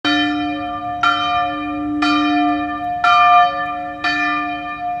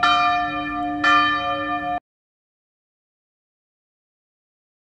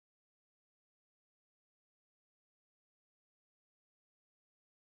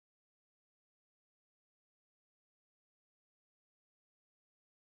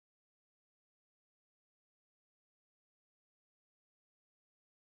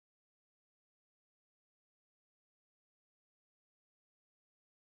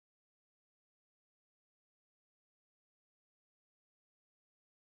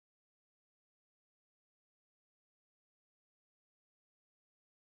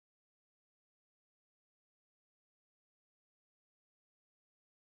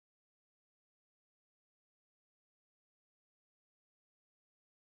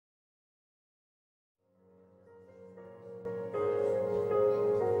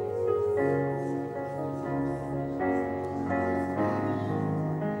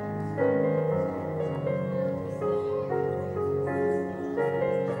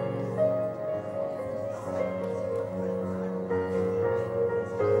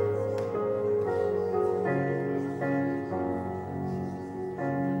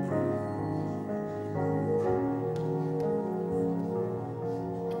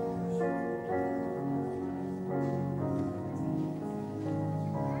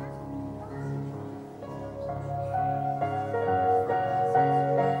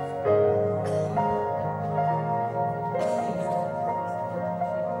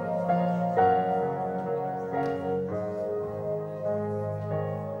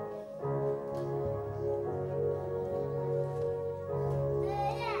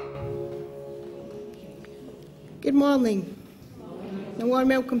Good morning. A warm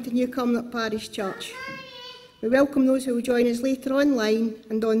welcome to New Cumnock Parish Church. We welcome those who will join us later online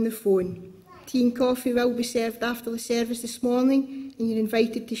and on the phone. Tea and coffee will be served after the service this morning, and you're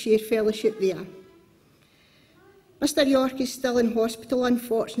invited to share fellowship there. Mr York is still in hospital,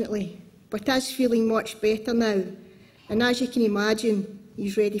 unfortunately, but is feeling much better now, and as you can imagine,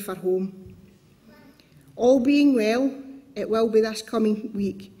 he's ready for home. All being well, it will be this coming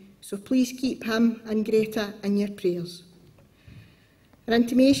week, so please keep him and Greta in your prayers. Our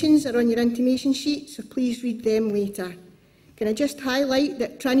intimations are on your intimation sheet, so please read them later. Can I just highlight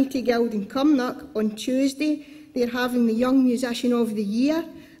that Trinity Guild in Cumnock on Tuesday, they're having the Young Musician of the Year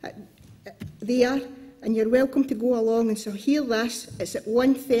there, and you're welcome to go along. And so hear this, it's at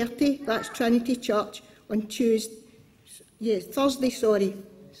 1:30, that's Trinity Church on Tuesday, Thursday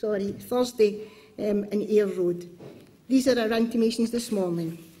in Ayr Road. These are our intimations this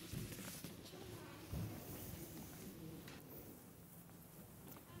morning.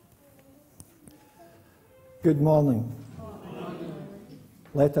 Good morning.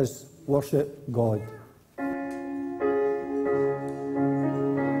 Let us worship God.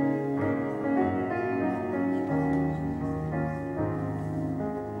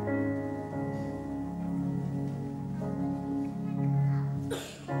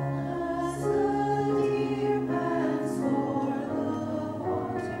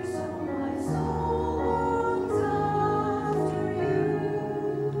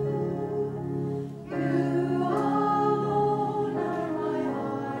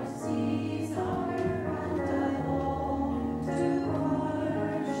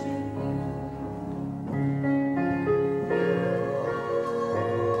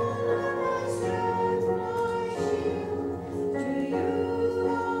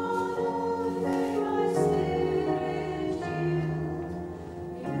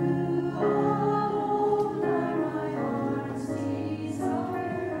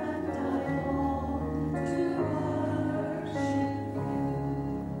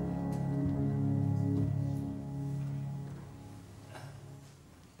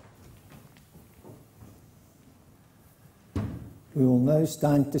 We will now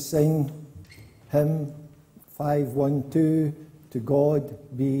stand to sing hymn 512, To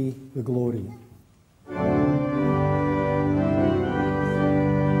God Be the Glory. Amen.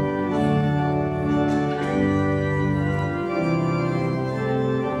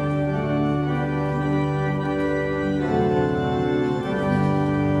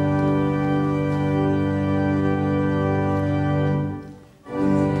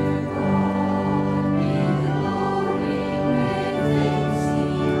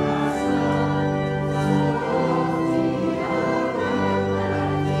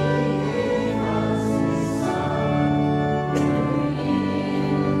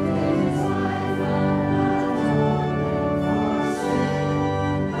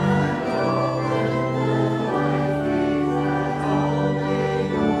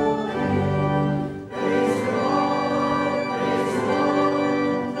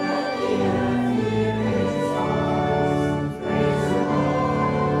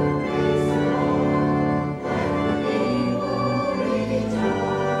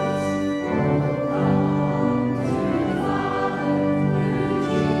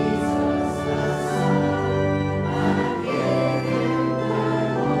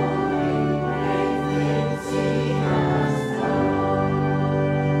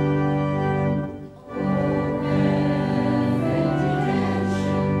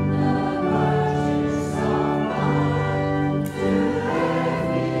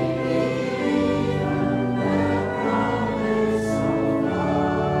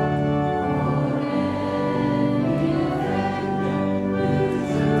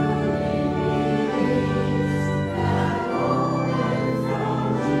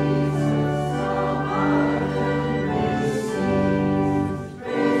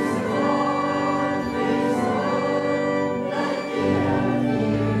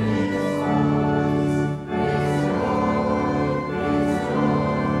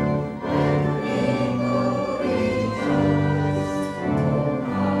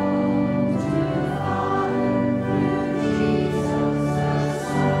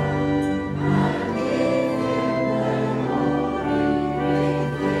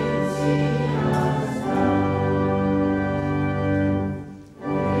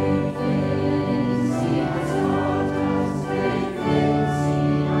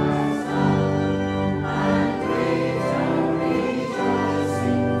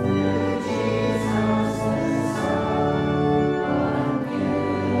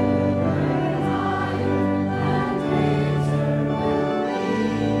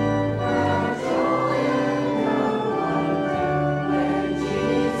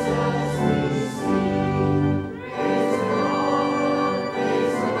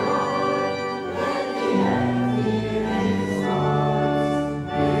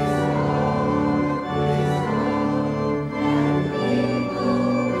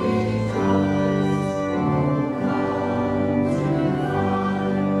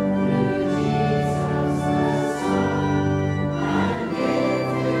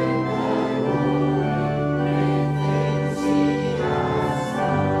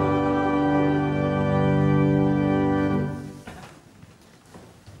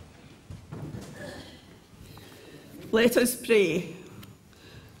 Let us pray.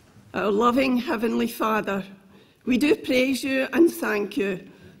 Our loving Heavenly Father, we do praise you and thank you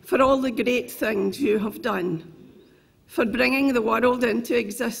for all the great things you have done, for bringing the world into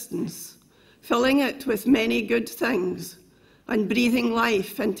existence, filling it with many good things, and breathing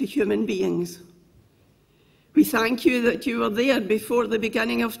life into human beings. We thank you that you were there before the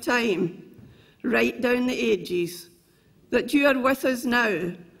beginning of time, right down the ages, that you are with us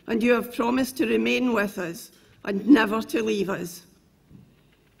now, and you have promised to remain with us and never to leave us.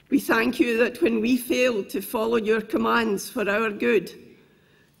 We thank you that when we failed to follow your commands for our good,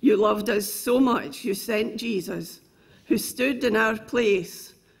 you loved us so much you sent Jesus, who stood in our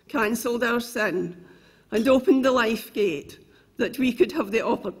place, cancelled our sin, and opened the life gate that we could have the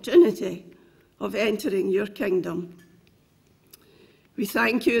opportunity of entering your kingdom. We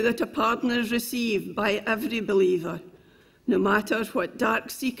thank you that a pardon is received by every believer, no matter what dark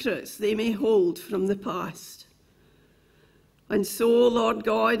secrets they may hold from the past. And so, Lord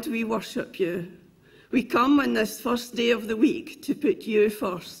God, we worship you. We come on this first day of the week to put you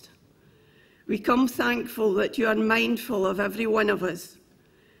first. We come thankful that you are mindful of every one of us.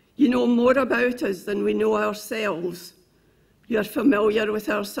 You know more about us than we know ourselves. You are familiar with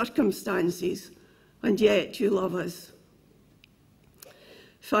our circumstances, and yet you love us.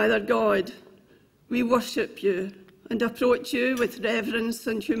 Father God, we worship you and approach you with reverence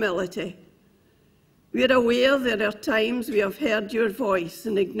and humility. We are aware there are times we have heard your voice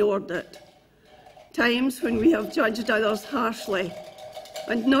and ignored it, times when we have judged others harshly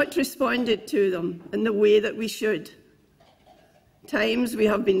and not responded to them in the way that we should, times we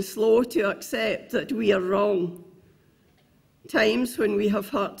have been slow to accept that we are wrong, times when we have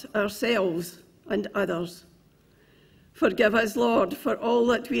hurt ourselves and others. Forgive us, Lord, for all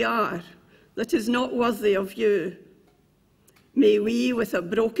that we are that is not worthy of you. May we, with a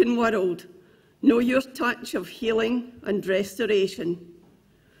broken world, know your touch of healing and restoration.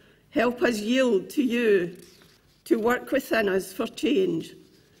 Help us yield to you to work within us for change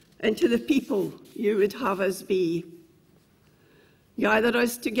into the people you would have us be. Gather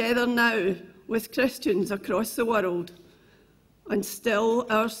us together now with Christians across the world and still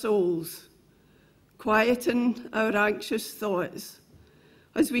our souls. Quieten our anxious thoughts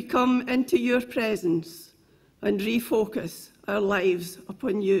as we come into your presence and refocus our lives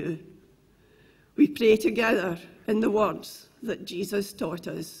upon you. We pray together in the words that Jesus taught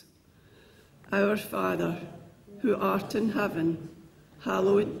us. Our Father, who art in heaven,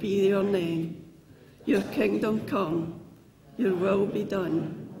 hallowed be your name. Your kingdom come, your will be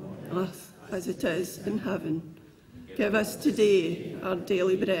done, on earth as it is in heaven. Give us today our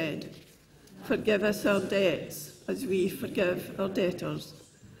daily bread. Forgive us our debts as we forgive our debtors.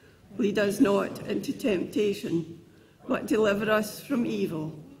 Lead us not into temptation, but deliver us from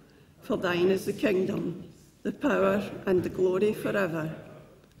evil. For thine is the kingdom, the power and the glory forever.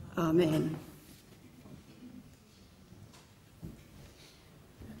 Amen.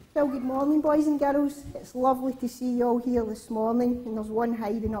 Well, good morning, boys and girls. It's lovely to see you all here this morning, and there's one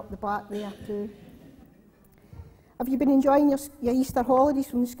hiding up the back there too. Have you been enjoying your Easter holidays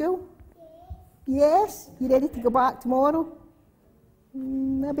from school? Yes? You ready to go back tomorrow?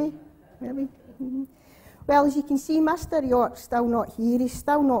 Maybe. Well, as you can see, Mr. York's still not here. He's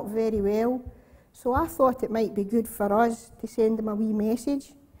still not very well. So I thought it might be good for us to send him a wee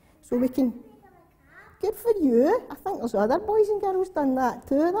message so we can... Good for you. I think there's other boys and girls done that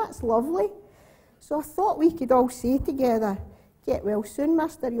too. That's lovely. So I thought we could all say together, "Get well soon,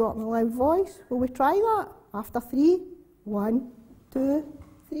 Mr. York," in a loud voice. Will we try that? After 3. 1, 2,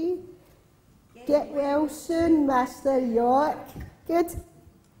 3. Get well soon, Mr. York. Good.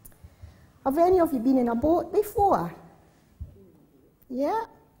 Have any of you been in a boat before? Yeah.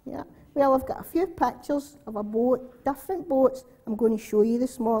 Well, I've got a few pictures of a boat, different boats I'm going to show you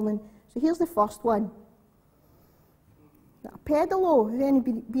this morning. So here's the first one. Got a pedalo. Has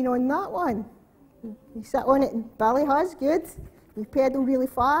anybody been on that one? You sit on it and Billy has, good. You pedal really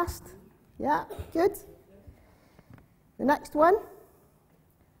fast. Yeah, good. The next one.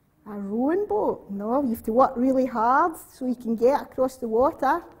 A rowing boat. No, you have to work really hard so you can get across the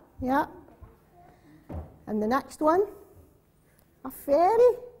water. Yeah. And the next one, a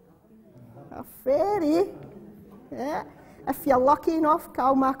ferry. A ferry. Yeah. If you're lucky enough,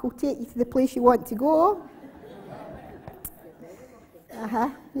 Calmac will take you to the place you want to go.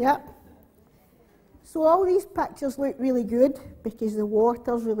 Yeah. So all these pictures look really good because the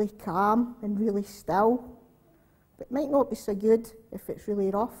water's really calm and really still. But it might not be so good if it's really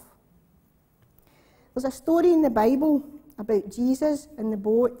rough. There's a story in the Bible about Jesus and the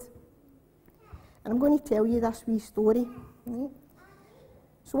boat. And I'm going to tell you this wee story. Right?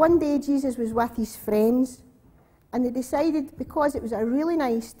 So one day Jesus was with his friends And they decided, because it was a really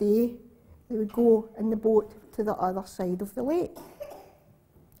nice day, they would go in the boat to the other side of the lake.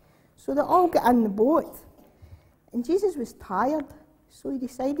 So they all got in the boat, and Jesus was tired, so he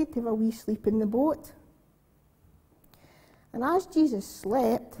decided to have a wee sleep in the boat. And as Jesus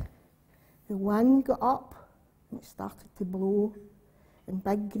slept, the wind got up and it started to blow, and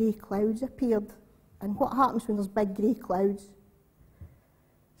big grey clouds appeared. And what happens when there's big grey clouds?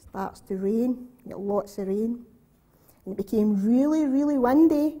 It starts to rain, you get lots of rain. And it became really, really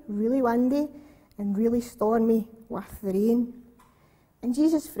windy, and really stormy with the rain. And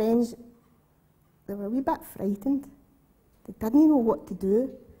Jesus' friends, they were a wee bit frightened. They didn't know what to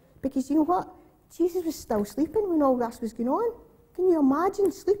do. Because you know what? Jesus was still sleeping when all this was going on. Can you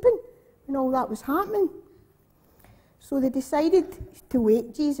imagine sleeping when all that was happening? So they decided to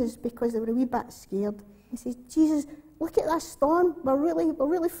wake Jesus because they were a wee bit scared. He says, Jesus, look at this storm. We're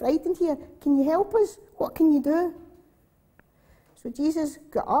really frightened here. Can you help us? What can you do? So Jesus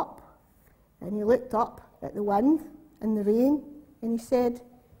got up and he looked up at the wind and the rain and he said,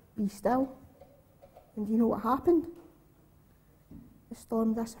 be still. And do you know what happened? The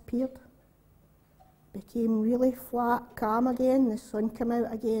storm disappeared. Became really flat, calm again. The sun came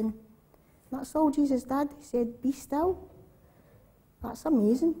out again. That's all Jesus did. He said, be still. That's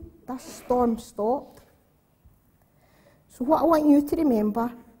amazing. That storm stopped. So what I want you to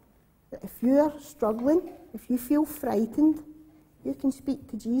remember, that if you're struggling, if you feel frightened, you can speak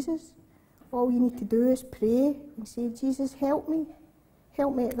to Jesus. All you need to do is pray and say, Jesus, help me.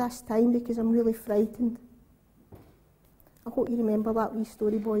 Help me at this time because I'm really frightened. I hope you remember that wee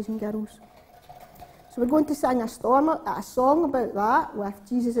story, boys and girls. So we're going to sing a song about that with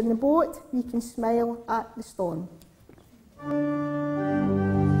Jesus in the boat. We can smile at the storm.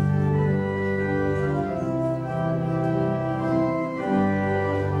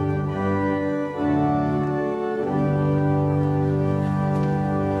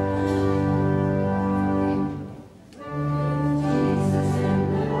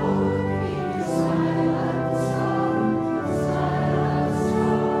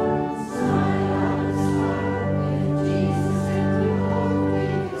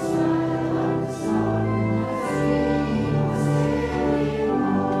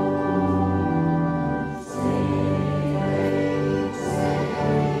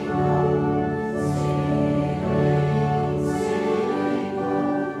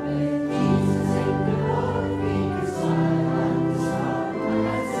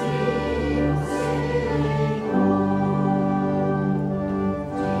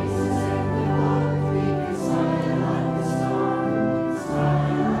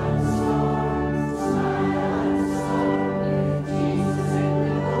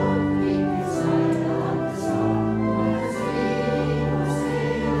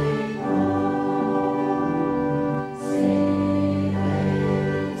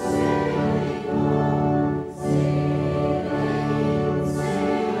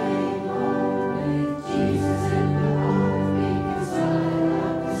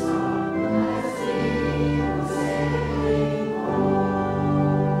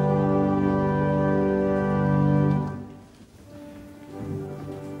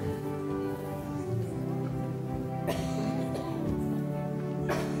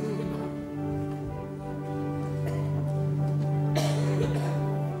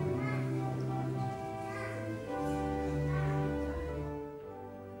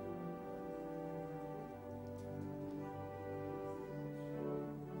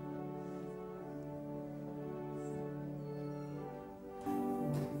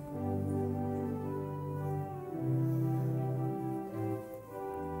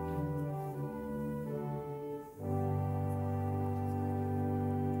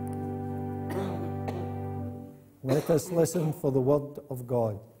 Let us listen for the word of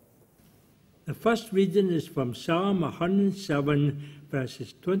God. The first reading is from Psalm 107,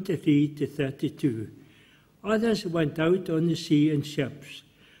 verses 23 to 32. Others went out on the sea in ships.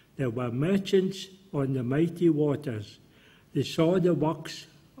 There were merchants on the mighty waters. They saw the works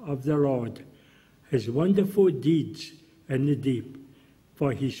of the Lord, his wonderful deeds in the deep.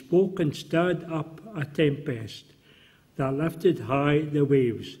 For he spoke and stirred up a tempest that lifted high the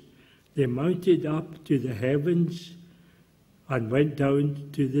waves. They mounted up to the heavens and went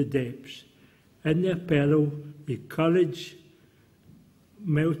down to the depths. In their peril, the courage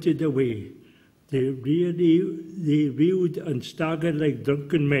melted away. They reeled and staggered like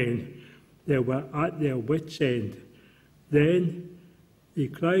drunken men. They were at their wits' end. Then they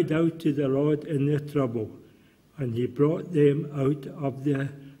cried out to the Lord in their trouble, and he brought them out of their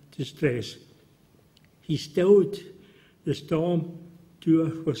distress. He stilled the storm to a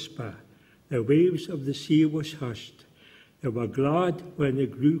whisper. The waves of the sea was hushed. They were glad when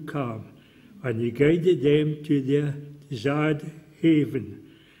it grew calm, and he guided them to their desired haven.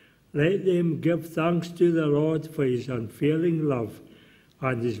 Let them give thanks to the Lord for his unfailing love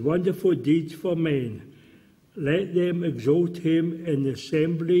and his wonderful deeds for men. Let them exalt him in the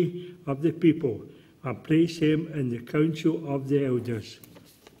assembly of the people and praise him in the council of the elders.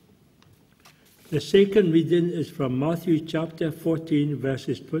 The second reading is from Matthew chapter 14,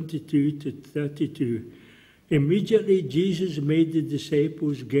 verses 22 to 32. Immediately Jesus made the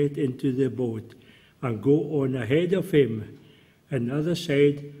disciples get into the boat and go on ahead of him. Another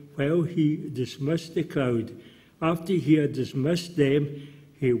side, while he dismissed the crowd. After he had dismissed them,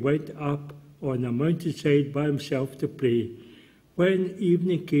 he went up on a mountainside by himself to pray. When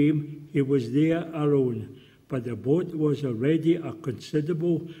evening came, he was there alone, but the boat was already a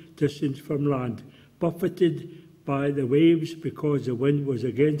considerable distance from land, buffeted by the waves because the wind was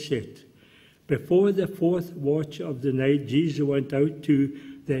against it. Before the fourth watch of the night, Jesus went out to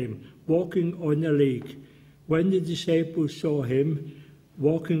them, walking on the lake. When the disciples saw him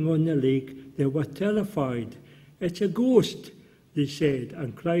walking on the lake, they were terrified. "It's a ghost," they said,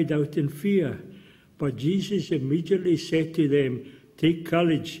 and cried out in fear. But Jesus immediately said to them, "Take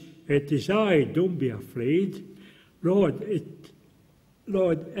courage, it is I, don't be afraid." Lord,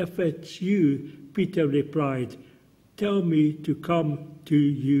 if it's you," Peter replied, "tell me to come to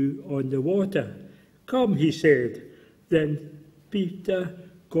you on the water." "Come," he said. Then Peter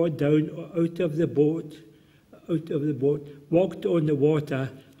got down out of the boat, walked on the water,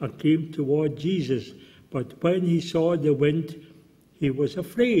 and came toward Jesus. But when he saw the wind, he was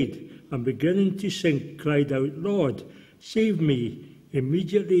afraid, and beginning to sink, cried out, "Lord, save me."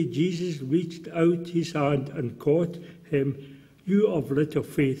 Immediately Jesus reached out his hand and caught him. "You of little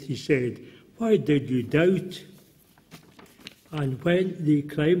faith," he said, "why did you doubt?" And when they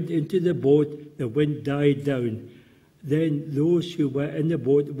climbed into the boat, the wind died down. Then those who were in the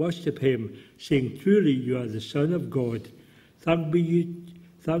boat worshipped him, saying, "Truly you are the Son of God." Thank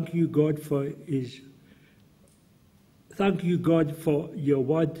you, God, for your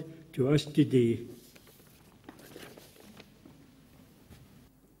word to us today.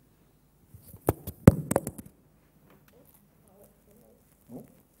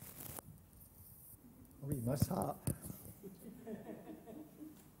 We miss that.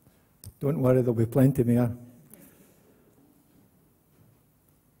 Don't worry, there'll be plenty more.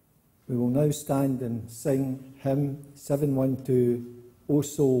 We will now stand and sing hymn 712, "O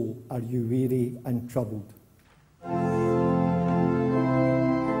soul, are you weary and troubled?"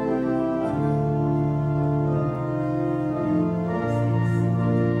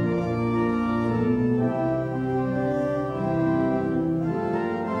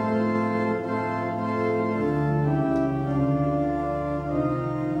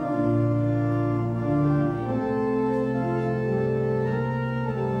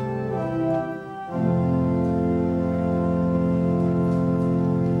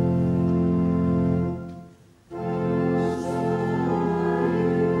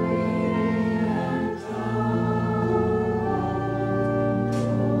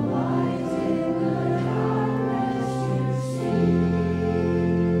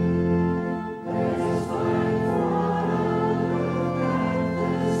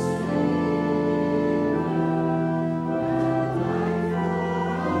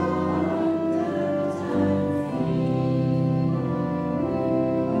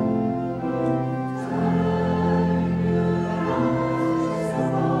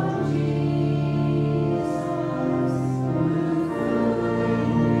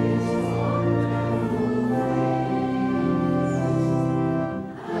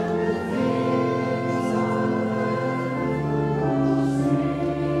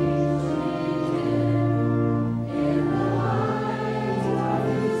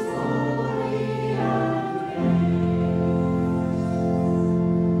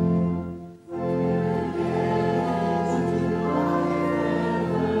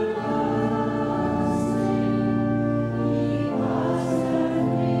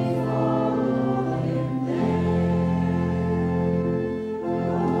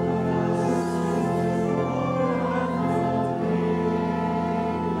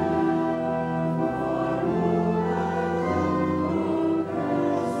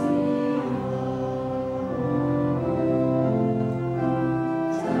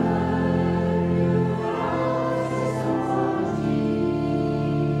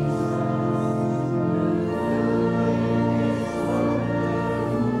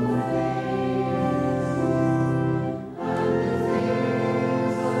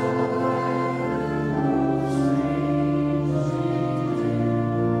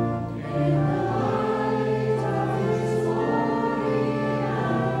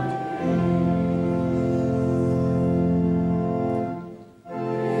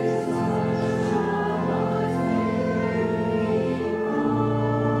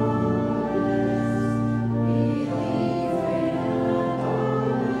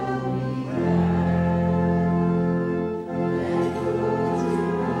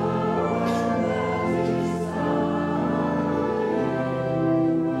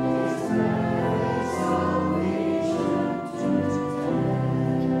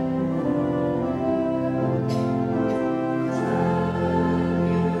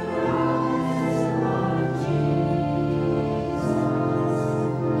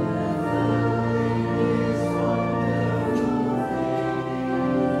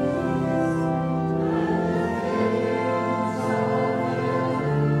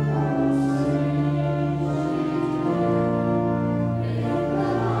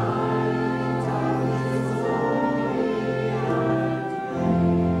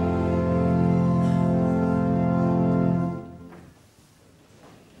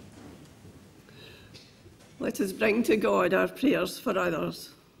 let us bring to God our prayers for others.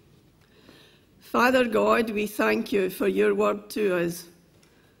 Father God, we thank you for your word to us,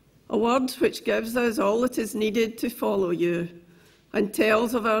 a word which gives us all that is needed to follow you and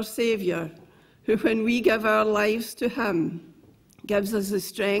tells of our Saviour, who, when we give our lives to him, gives us the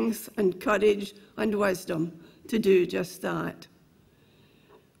strength and courage and wisdom to do just that.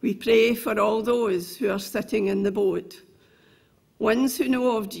 We pray for all those who are sitting in the boat, ones who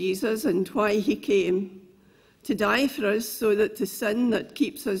know of Jesus and why he came, to die for us so that the sin that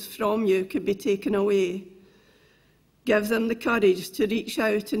keeps us from you could be taken away. Give them the courage to reach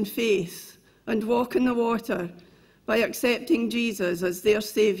out in faith and walk in the water by accepting Jesus as their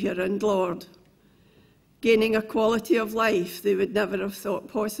Saviour and Lord, gaining a quality of life they would never have thought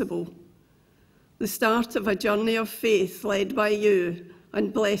possible. The start of a journey of faith led by you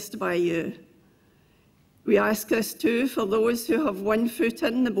and blessed by you. We ask this too for those who have one foot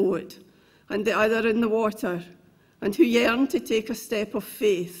in the boat and the other in the water, and who yearn to take a step of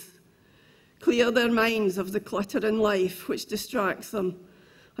faith. Clear their minds of the clutter in life which distracts them,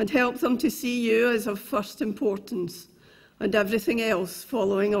 and help them to see you as of first importance, and everything else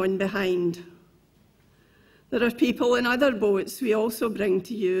following on behind. There are people in other boats we also bring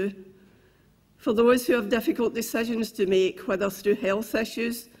to you. For those who have difficult decisions to make, whether through health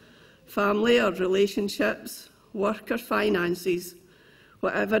issues, family or relationships, work or finances,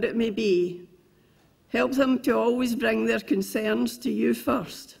 whatever it may be, help them to always bring their concerns to you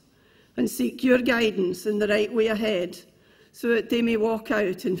first and seek your guidance in the right way ahead so that they may walk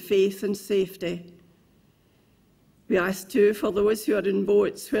out in faith and safety. We ask too for those who are in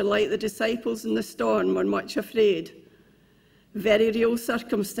boats where, like the disciples in the storm, are much afraid. Very real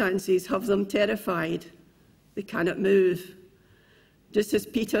circumstances have them terrified. They cannot move. Just as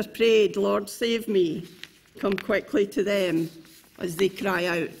Peter prayed, Lord, save me, come quickly to them as they cry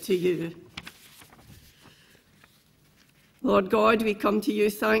out to you. Lord God, we come to you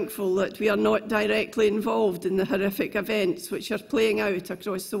thankful that we are not directly involved in the horrific events which are playing out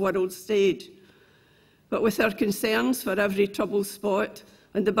across the world stage, but with our concerns for every trouble spot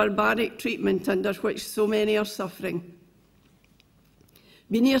and the barbaric treatment under which so many are suffering.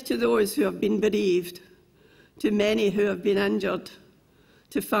 Be near to those who have been bereaved, to many who have been injured,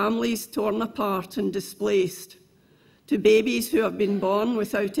 to families torn apart and displaced, to babies who have been born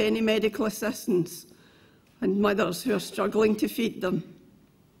without any medical assistance, and mothers who are struggling to feed them,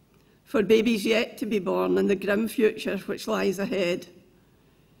 for babies yet to be born and the grim future which lies ahead.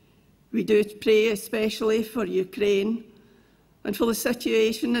 We do pray especially for Ukraine and for the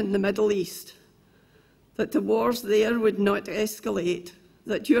situation in the Middle East, that the wars there would not escalate,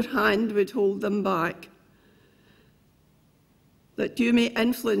 that your hand would hold them back, that you may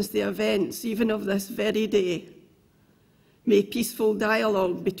influence the events even of this very day. May peaceful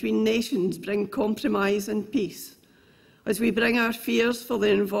dialogue between nations bring compromise and peace, as we bring our fears for the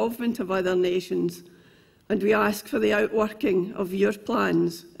involvement of other nations, and we ask for the outworking of your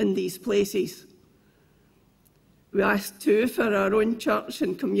plans in these places. We ask too for our own church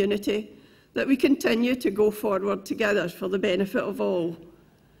and community that we continue to go forward together for the benefit of all.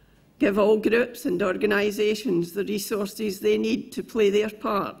 Give all groups and organisations the resources they need to play their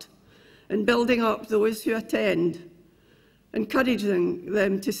part in building up those who attend, encouraging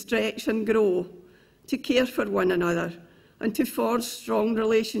them to stretch and grow, to care for one another, and to forge strong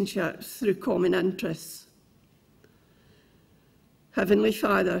relationships through common interests. Heavenly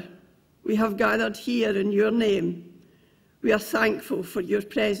Father, we have gathered here in your name. We are thankful for your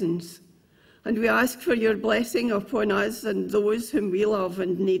presence, and we ask for your blessing upon us and those whom we love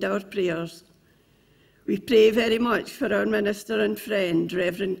and need our prayers. We pray very much for our minister and friend,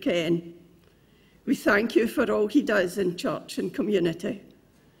 Reverend Ken. We thank you for all he does in church and community.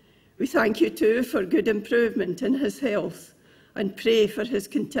 We thank you too for good improvement in his health and pray for his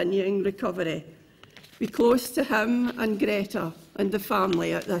continuing recovery. Be close to him and Greta and the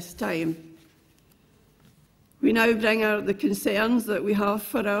family at this time. We now bring out the concerns that we have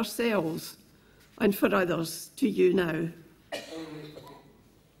for ourselves and for others to you now.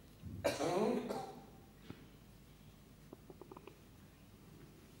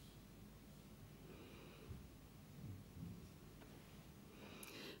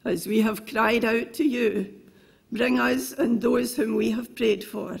 As we have cried out to you, bring us and those whom we have prayed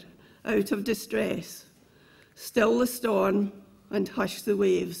for out of distress. Still the storm and hush the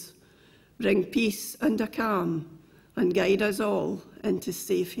waves. Bring peace and a calm and guide us all into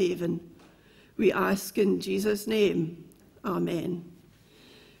safe haven. We ask in Jesus' name, Amen.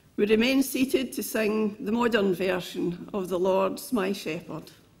 We remain seated to sing the modern version of The Lord's My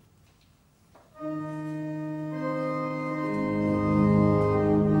Shepherd.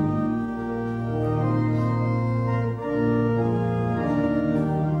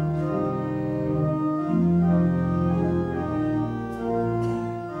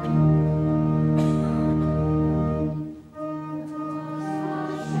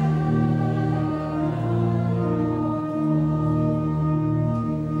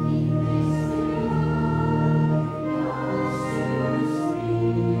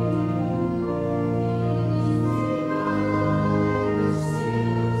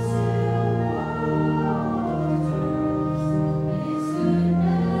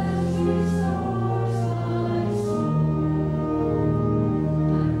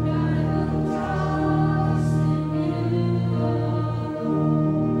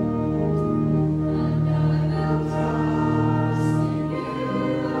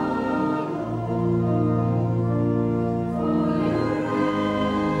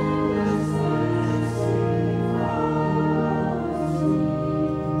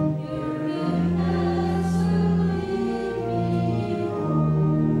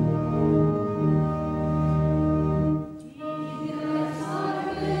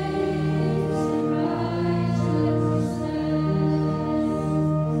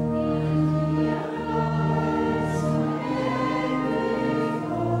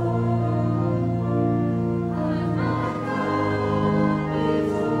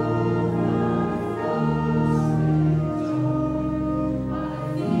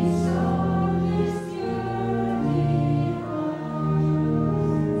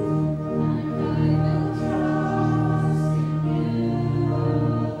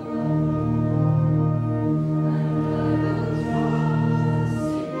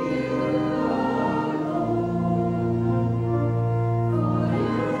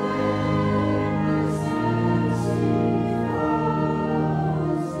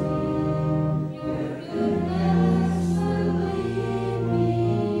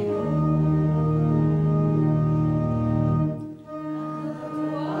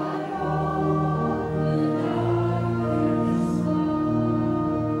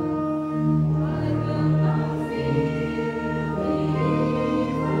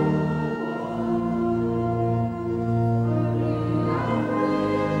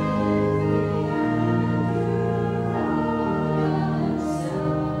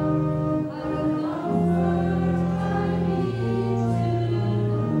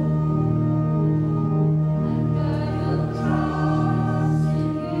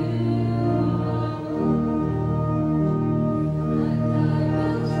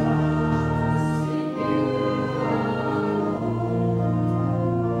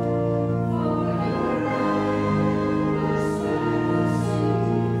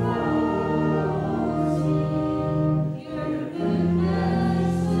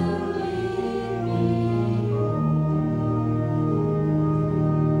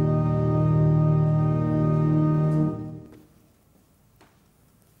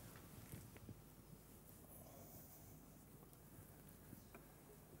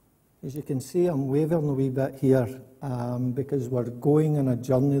 As you can see, I'm wavering a wee bit here because we're going on a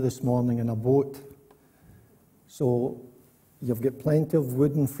journey this morning in a boat. So you've got plenty of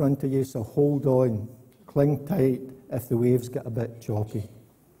wood in front of you, so hold on, cling tight if the waves get a bit choppy.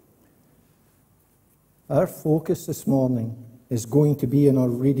 Our focus this morning is going to be in our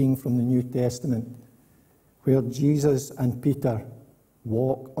reading from the New Testament, where Jesus and Peter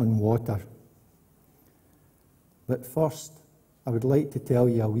walk on water. But first, I would like to tell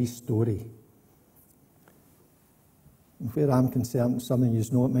you a wee story. And where I'm concerned, some of you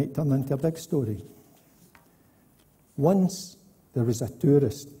know it might turn into a big story. Once there was a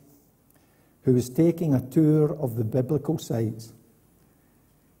tourist who was taking a tour of the biblical sites.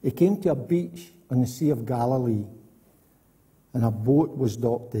 He came to a beach on the Sea of Galilee, and a boat was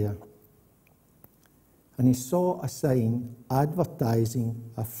docked there. And he saw a sign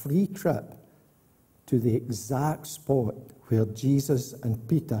advertising a free trip to the exact spot where Jesus and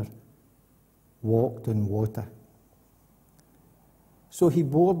Peter walked on water. So he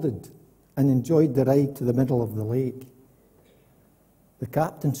boarded and enjoyed the ride to the middle of the lake. The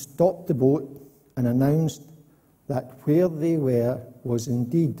captain stopped the boat and announced that where they were was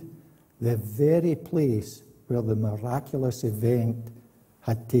indeed the very place where the miraculous event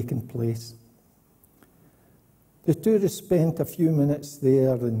had taken place. The tourists spent a few minutes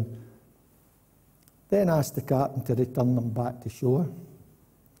there and then asked the captain to return them back to shore.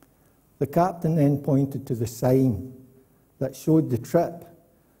 The captain then pointed to the sign that showed the trip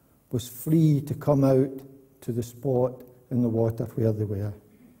was free to come out to the spot in the water where they were.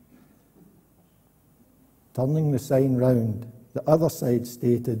 Turning the sign round, the other side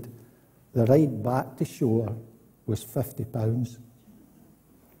stated the ride back to shore was £50.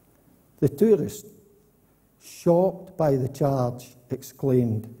 The tourist, shocked by the charge,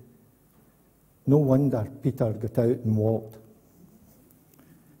 exclaimed, "No wonder Peter got out and walked."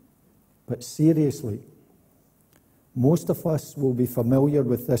 But seriously, most of us will be familiar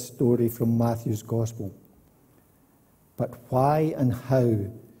with this story from Matthew's Gospel. But why and how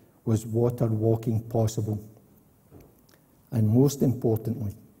was water walking possible? And most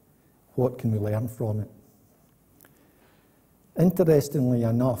importantly, what can we learn from it? Interestingly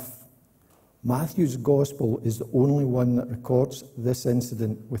enough, Matthew's Gospel is the only one that records this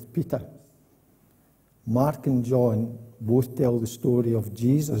incident with Peter. Mark and John both tell the story of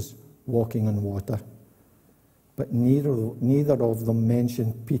Jesus walking on water, but neither of them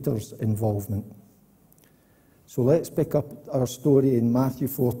mention Peter's involvement. So let's pick up our story in Matthew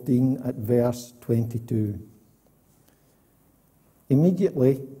 14 at verse 22.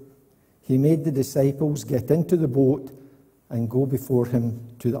 Immediately, he made the disciples get into the boat and go before him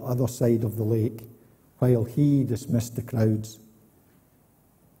to the other side of the lake, while he dismissed the crowds.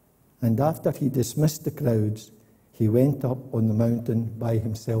 And after he dismissed the crowds, he went up on the mountain by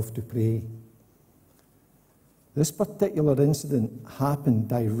himself to pray. This particular incident happened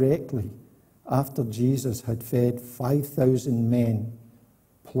directly after Jesus had fed 5,000 men,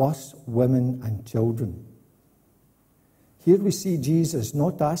 plus women and children. Here we see Jesus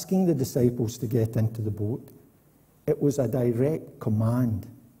not asking the disciples to get into the boat. It was a direct command.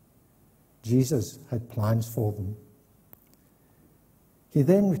 Jesus had plans for them. He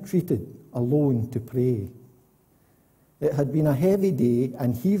then retreated alone to pray. It had been a heavy day,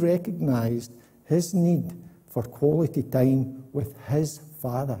 and he recognized his need for quality time with his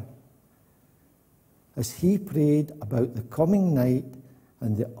Father. As he prayed about the coming night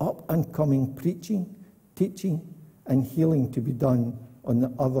and the up-and-coming preaching, teaching, and healing to be done on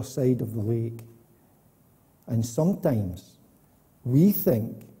the other side of the lake. And sometimes we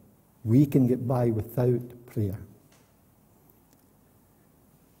think we can get by without prayer.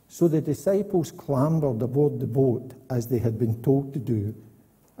 So the disciples clambered aboard the boat as they had been told to do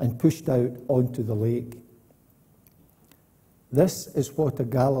and pushed out onto the lake. This is what a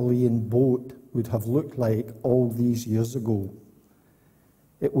Galilean boat would have looked like all these years ago.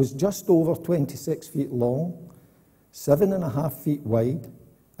 It was just over 26 feet long, 7.5 feet wide,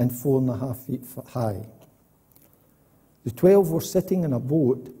 and 4.5 feet high. The 12 were sitting in a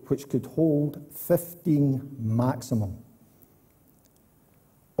boat which could hold 15 maximum.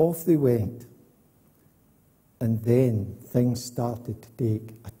 Off they went, and then things started to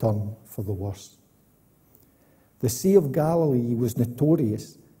take a turn for the worse. The Sea of Galilee was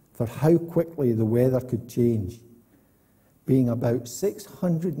notorious for how quickly the weather could change. Being about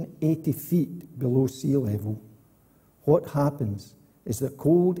 680 feet below sea level, what happens is that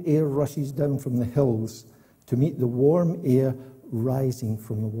cold air rushes down from the hills to meet the warm air rising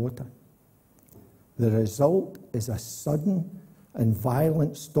from the water. The result is a sudden and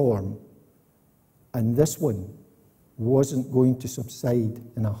violent storm, and this one wasn't going to subside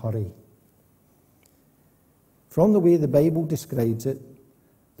in a hurry. From the way the Bible describes it,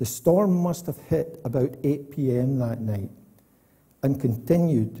 the storm must have hit about 8 p.m. that night and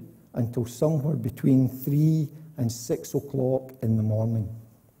continued until somewhere between 3 and 6 o'clock in the morning.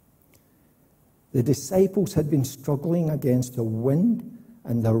 The disciples had been struggling against the wind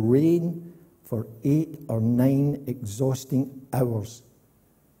and the rain for 8 or 9 exhausting hours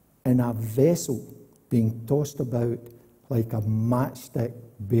in a vessel being tossed about like a matchstick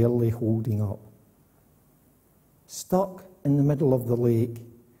barely holding up. Stuck in the middle of the lake,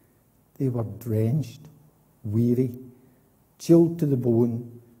 they were drenched, weary, chilled to the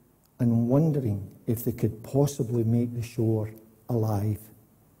bone, and wondering if they could possibly make the shore alive.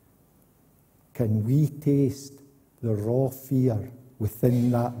 Can we taste the raw fear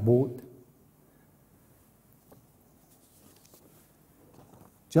within that boat?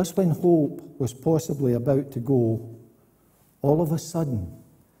 Just when hope was possibly about to go, all of a sudden,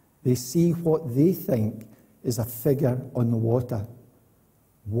 they see what they think is a figure on the water,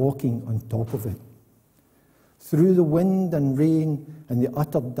 walking on top of it. Through the wind and rain and the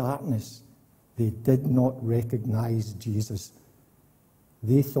utter darkness, they did not recognize Jesus.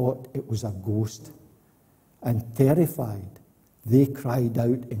 They thought it was a ghost, and terrified, they cried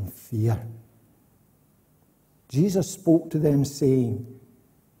out in fear. Jesus spoke to them, saying,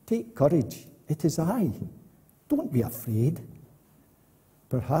 "Take courage, it is I. Don't be afraid."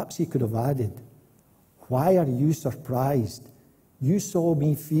 Perhaps he could have added, "Why are you surprised? You saw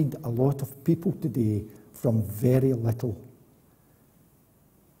me feed a lot of people today from very little."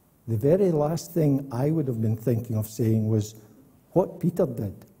 The very last thing I would have been thinking of saying was what Peter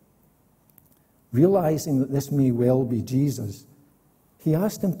did. Realizing that this may well be Jesus, he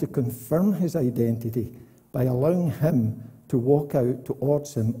asked him to confirm his identity by allowing him to walk out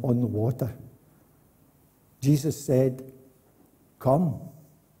towards him on the water. Jesus said, "Come."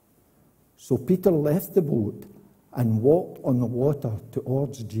 So Peter left the boat and walked on the water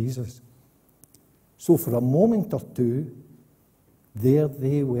towards Jesus. So for a moment or two, there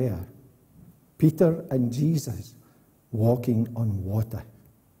they were, Peter and Jesus walking on water.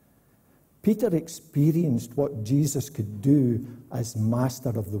 Peter experienced what Jesus could do as master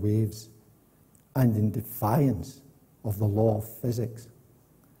of the waves and in defiance of the law of physics.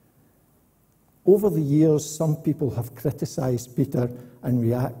 Over the years, some people have criticized Peter and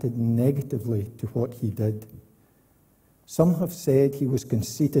reacted negatively to what he did. Some have said he was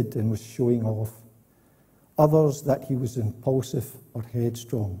conceited and was showing off. Others that he was impulsive or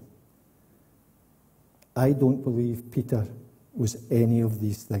headstrong. I don't believe Peter was any of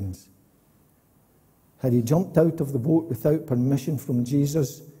these things. Had he jumped out of the boat without permission from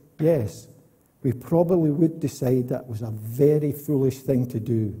Jesus? Yes, we probably would decide that was a very foolish thing to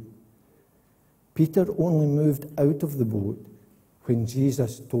do. Peter only moved out of the boat when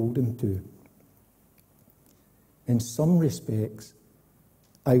Jesus told him to. In some respects,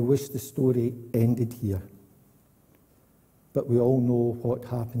 I wish the story ended here. But we all know what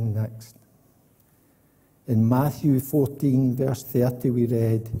happened next. In Matthew 14, verse 30, we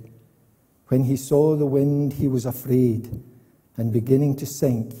read, "When he saw the wind, he was afraid, and beginning to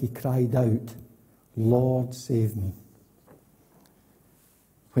sink, he cried out, 'Lord, save me.'"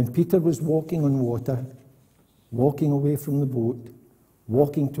 When Peter was walking on water, walking away from the boat,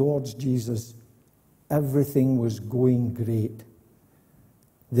 walking towards Jesus, everything was going great.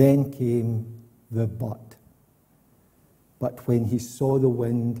 Then came the but. But when he saw the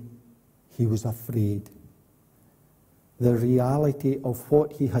wind, he was afraid. The reality of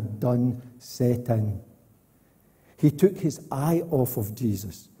what he had done set in. He took his eye off of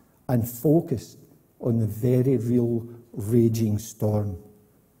Jesus and focused on the very real raging storm.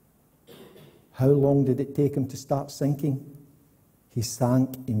 How long did it take him to start sinking? He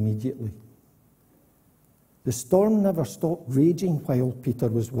sank immediately. The storm never stopped raging while Peter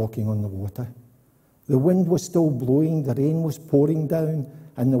was walking on the water. The wind was still blowing, the rain was pouring down,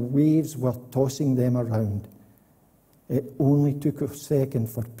 and the waves were tossing them around. It only took a second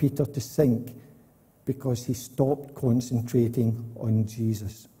for Peter to sink because he stopped concentrating on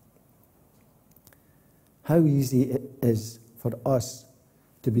Jesus. How easy it is for us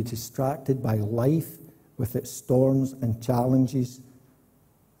to be distracted by life with its storms and challenges,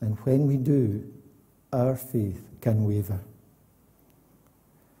 and when we do, our faith can waver.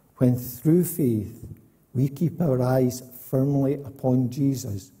 When through faith we keep our eyes firmly upon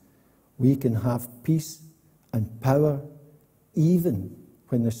Jesus, we can have peace and power even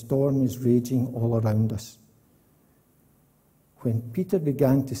when the storm is raging all around us. When Peter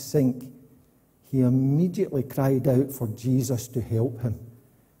began to sink, he immediately cried out for Jesus to help him.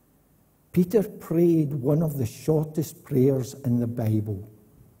 Peter prayed one of the shortest prayers in the Bible.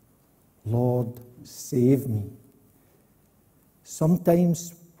 Lord, save me.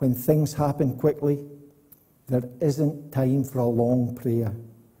 Sometimes when things happen quickly, there isn't time for a long prayer.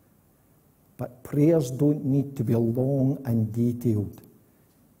 But prayers don't need to be long and detailed.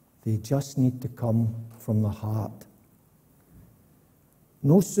 They just need to come from the heart.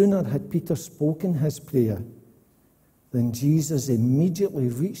 No sooner had Peter spoken his prayer than Jesus immediately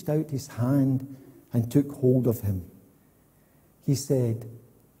reached out his hand and took hold of him. He said,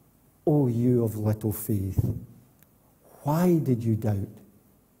 "O you of little faith, why did you doubt?"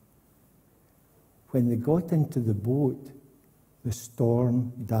 When they got into the boat, the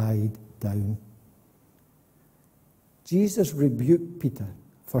storm died down. Jesus rebuked Peter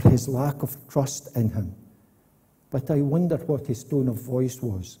for his lack of trust in him, but I wonder what his tone of voice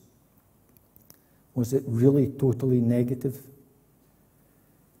was. Was it really totally negative?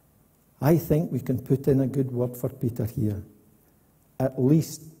 I think we can put in a good word for Peter here. At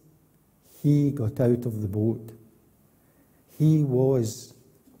least he got out of the boat. He was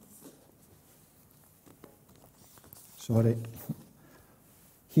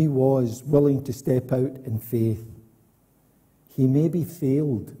willing to step out in faith. He maybe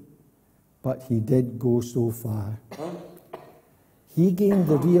failed, but he did go so far. He gained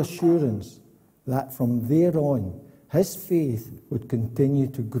the reassurance that from there on, his faith would continue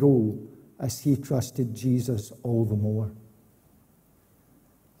to grow as he trusted Jesus all the more.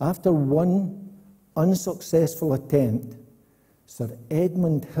 After one unsuccessful attempt, Sir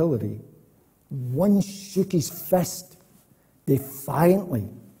Edmund Hillary once shook his fist defiantly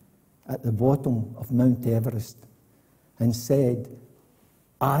at the bottom of Mount Everest and said,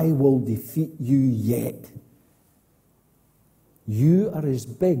 "I will defeat you yet. You are as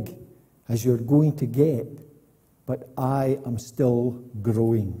big as you're going to get, but I am still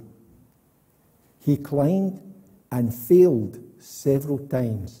growing." He climbed and failed several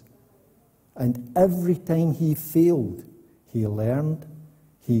times, and every time he failed, he learned,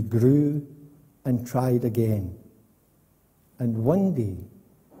 he grew, and tried again. And one day,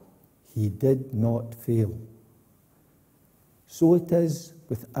 he did not fail. So it is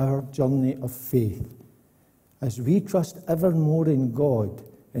with our journey of faith. As we trust ever more in God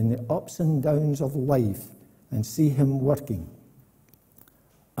in the ups and downs of life and see Him working,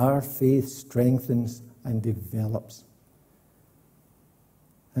 our faith strengthens and develops.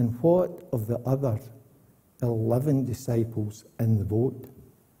 And what of the other 11 disciples in the boat?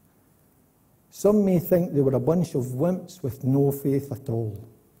 Some may think they were a bunch of wimps with no faith at all,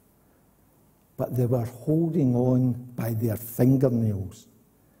 but they were holding on by their fingernails.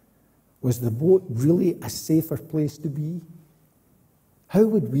 Was the boat really a safer place to be? How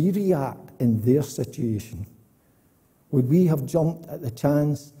would we react in their situation? Would we have jumped at the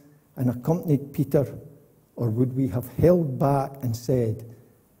chance and accompanied Peter, or would we have held back and said,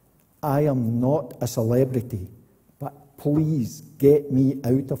 "I am not a celebrity, but please get me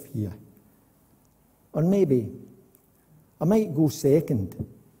out of here"? Or maybe I might go second,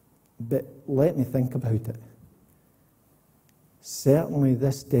 but let me think about it. Certainly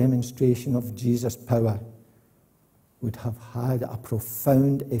this demonstration of Jesus' power would have had a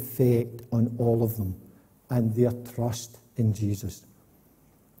profound effect on all of them and their trust in Jesus.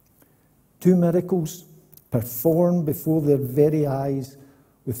 2 miracles performed before their very eyes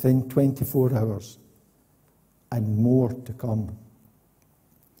within 24 hours, and more to come.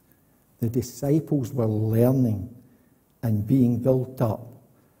 The disciples were learning and being built up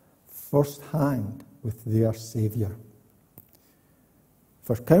first-hand with their Saviour.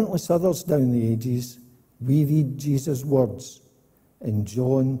 For countless others down the ages, we read Jesus' words in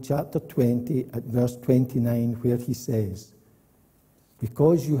John chapter 20 at verse 29, where he says,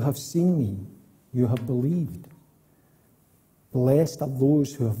 "Because you have seen me, you have believed. Blessed are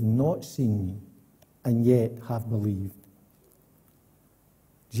those who have not seen me and yet have believed."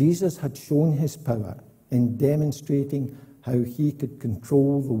 Jesus had shown his power in demonstrating how he could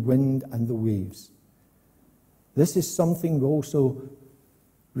control the wind and the waves. This is something we also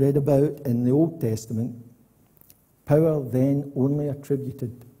read about in the Old Testament, power then only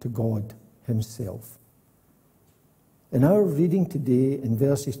attributed to God himself. In our reading today, in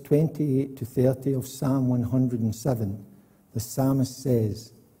verses 28 to 30 of Psalm 107, the psalmist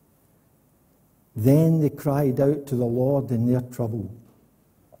says, "Then they cried out to the Lord in their trouble,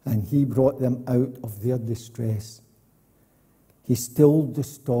 and he brought them out of their distress. He stilled the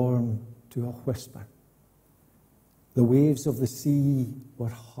storm to a whisper. The waves of the sea were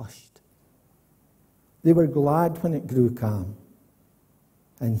hushed. They were glad when it grew calm,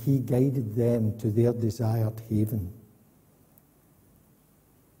 and he guided them to their desired haven."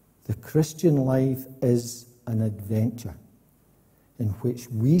 The Christian life is an adventure in which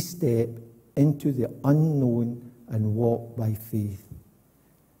we step into the unknown and walk by faith.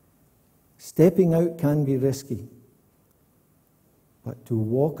 Stepping out can be risky, but to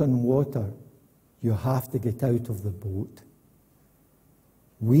walk on water, you have to get out of the boat.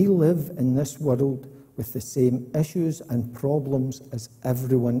 We live in this world with the same issues and problems as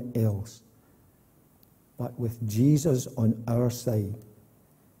everyone else. But with Jesus on our side,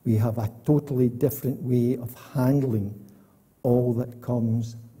 we have a totally different way of handling all that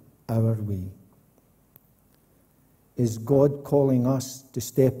comes our way. Is God calling us to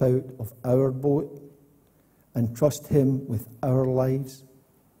step out of our boat and trust Him with our lives?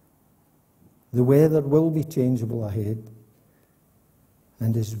 The weather will be changeable ahead.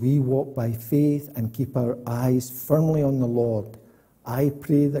 And as we walk by faith and keep our eyes firmly on the Lord, I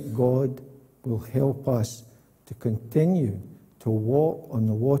pray that God will help us to continue to walk on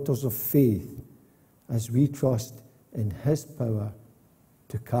the waters of faith as we trust in His power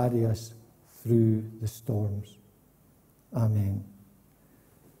to carry us through the storms. Amen.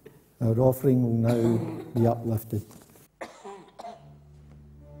 Our offering will now be uplifted.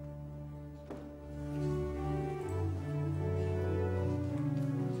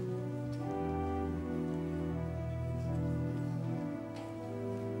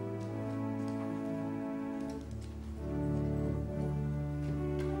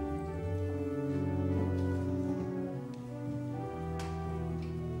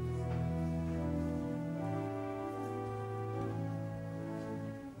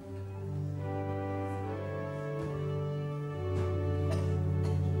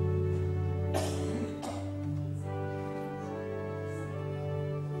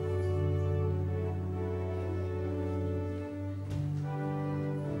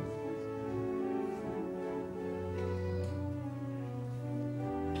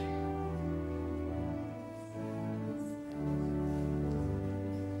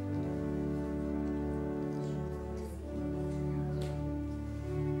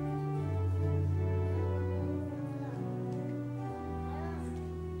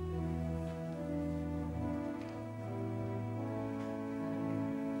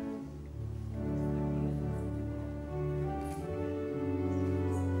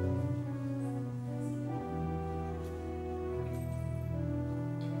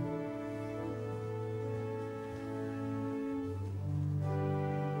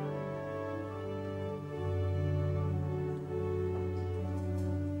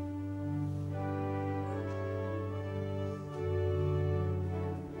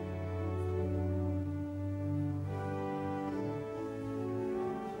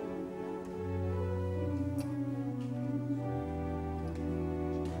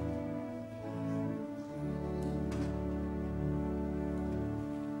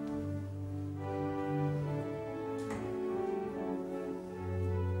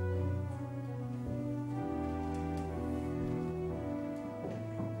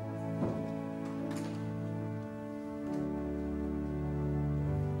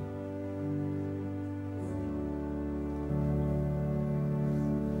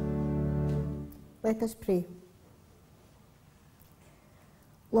 Let us pray.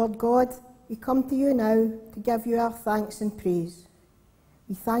 Lord God, we come to you now to give you our thanks and praise.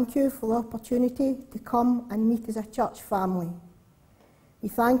 We thank you for the opportunity to come and meet as a church family. We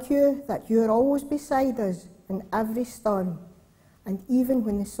thank you that you are always beside us in every storm, and even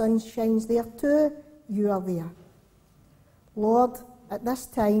when the sun shines there too, you are there. Lord, at this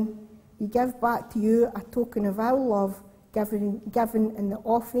time, we give back to you a token of our love given in the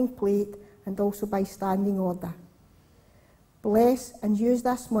offering plate and also by standing order. Bless and use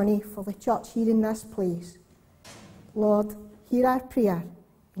this money for the church here in this place. Lord, hear our prayer.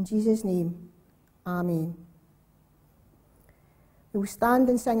 In Jesus' name, amen. We will stand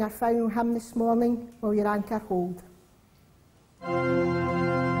and sing our final hymn this morning while your anchor hold. Strong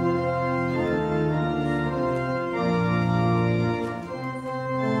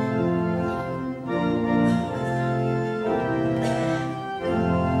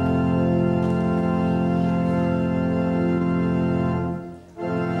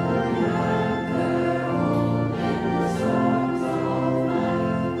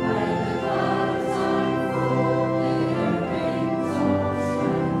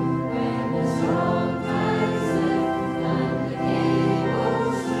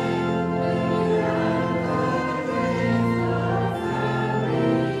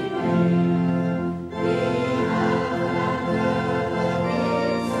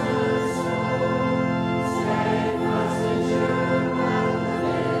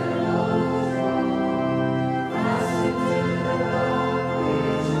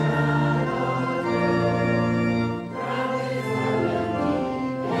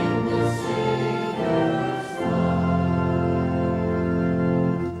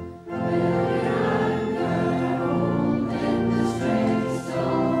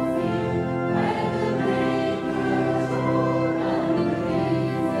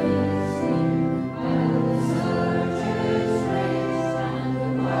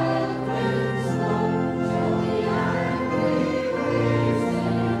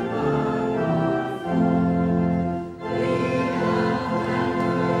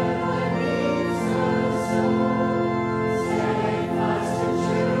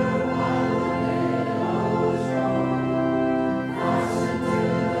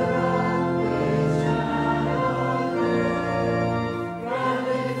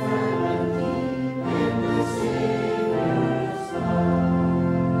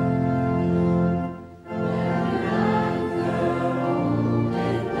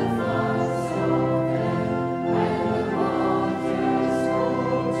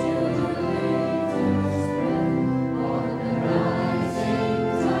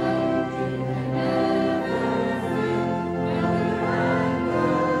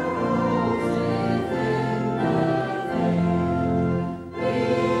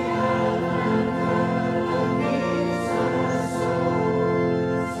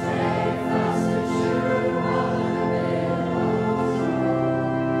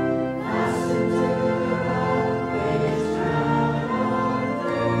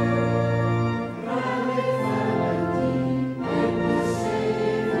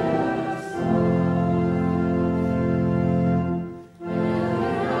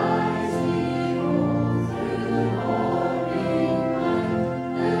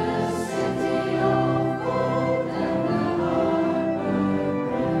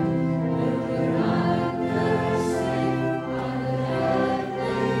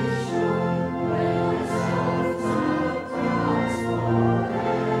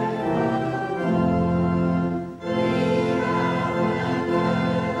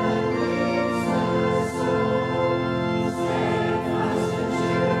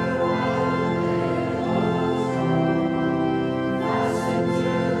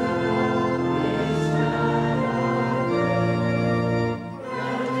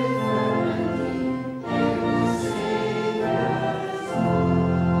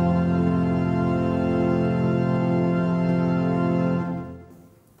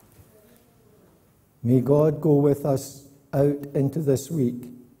May God go with us out into this week.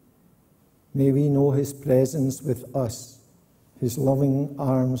 May we know his presence with us, his loving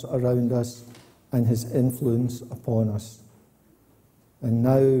arms around us, and his influence upon us. And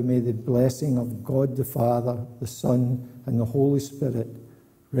now may the blessing of God the Father, the Son, and the Holy Spirit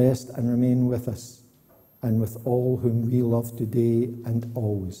rest and remain with us, and with all whom we love today and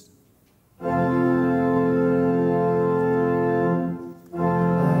always.